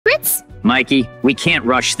Mikey, we can't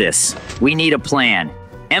rush this. We need a plan.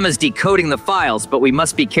 Emma's decoding the files, but we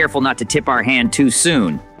must be careful not to tip our hand too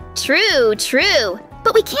soon. True.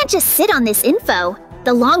 But we can't just sit on this info.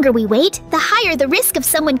 The longer we wait, the higher the risk of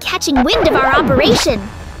someone catching wind of our operation.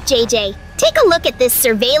 JJ, take a look at this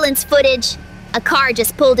surveillance footage. A car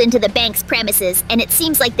just pulled into the bank's premises, and it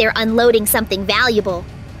seems like they're unloading something valuable.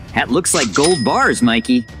 That looks like gold bars,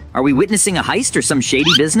 Mikey. Are we witnessing a heist or some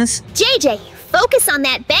shady business? JJ, focus on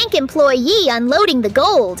that bank employee unloading the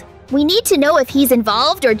gold. We need to know if he's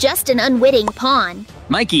involved or just an unwitting pawn.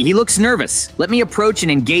 Mikey, he looks nervous. Let me approach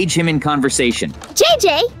and engage him in conversation.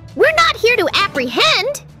 JJ, we're not here to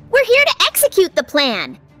apprehend. We're here to execute the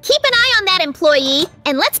plan. Keep an eye on that employee,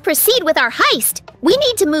 and let's proceed with our heist. We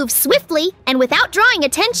need to move swiftly and without drawing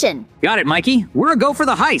attention. Got it, Mikey. We're a go for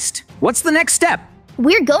the heist. What's the next step?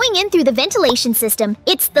 We're going in through the ventilation system.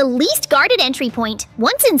 It's the least guarded entry point.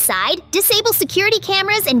 Once inside, disable security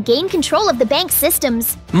cameras and gain control of the bank's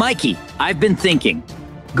systems. Mikey, I've been thinking.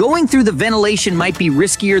 Going through the ventilation might be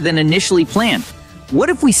riskier than initially planned. What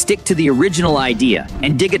if we stick to the original idea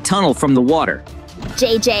and dig a tunnel from the water?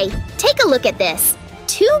 JJ, take a look at this.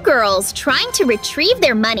 Two girls trying to retrieve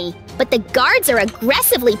their money, but the guards are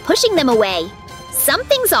aggressively pushing them away.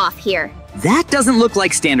 Something's off here. That doesn't look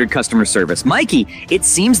like standard customer service. Mikey, it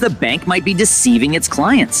seems the bank might be deceiving its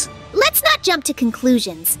clients. Let's not jump to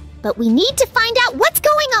conclusions, but we need to find out what's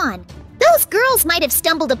going on. Those girls might have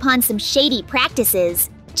stumbled upon some shady practices.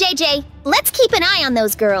 JJ, let's keep an eye on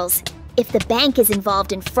those girls. If the bank is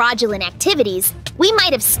involved in fraudulent activities, we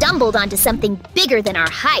might have stumbled onto something bigger than our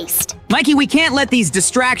heist. Mikey, we can't let these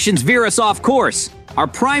distractions veer us off course. Our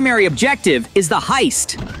primary objective is the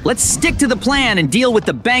heist. Let's stick to the plan and deal with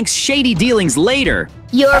the bank's shady dealings later.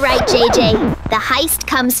 You're right, JJ. The heist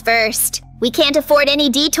comes first. We can't afford any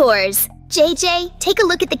detours. JJ, take a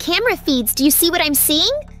look at the camera feeds. Do you see what I'm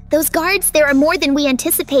seeing? Those guards, there are more than we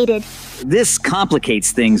anticipated. This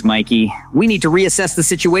complicates things, Mikey. We need to reassess the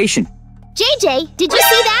situation. JJ, did you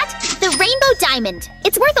see that? The Rainbow Diamond.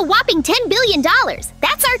 It's worth a whopping $10 billion.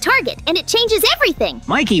 That's our target, and it changes everything.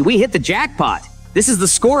 Mikey, we hit the jackpot. This is the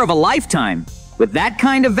score of a lifetime. With that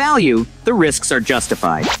kind of value, the risks are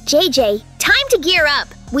justified. JJ, time to gear up.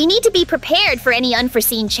 We need to be prepared for any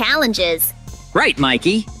unforeseen challenges. Right,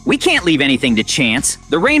 Mikey. We can't leave anything to chance.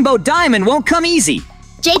 The Rainbow Diamond won't come easy.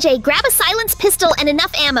 JJ, grab a silenced pistol and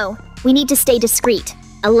enough ammo. We need to stay discreet.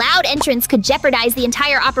 A loud entrance could jeopardize the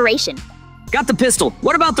entire operation. Got the pistol.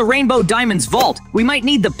 What about the Rainbow Diamond's vault? We might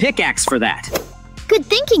need the pickaxe for that. Good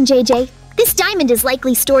thinking, JJ. This diamond is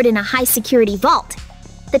likely stored in a high-security vault.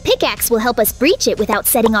 The pickaxe will help us breach it without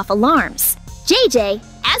setting off alarms. JJ,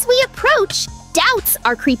 as we approach, doubts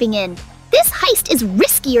are creeping in. This heist is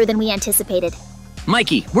riskier than we anticipated.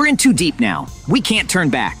 Mikey, we're in too deep now. We can't turn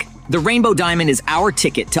back. The Rainbow Diamond is our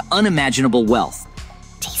ticket to unimaginable wealth.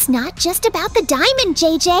 It's not just about the diamond,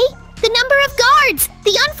 JJ. The number of guards,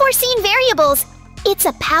 the unforeseen variables. It's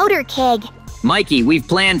a powder keg. Mikey, we've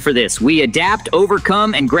planned for this. We adapt,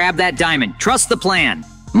 overcome, and grab that diamond. Trust the plan.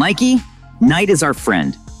 Mikey, night is our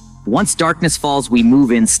friend. Once darkness falls, we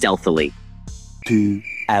move in stealthily. 2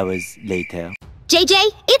 hours later. JJ,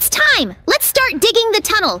 it's time. Let's start digging the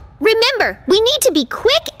tunnel. Remember, we need to be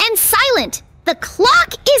quick and silent. The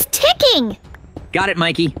clock is ticking. Got it,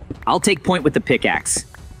 Mikey. I'll take point with the pickaxe.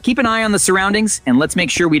 Keep an eye on the surroundings, and let's make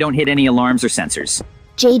sure we don't hit any alarms or sensors.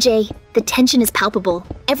 JJ, the tension is palpable.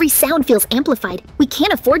 Every sound feels amplified. We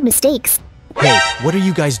can't afford mistakes. Hey, what are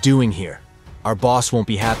you guys doing here? Our boss won't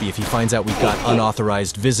be happy if he finds out we've got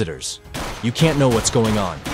unauthorized visitors. You can't know what's going on.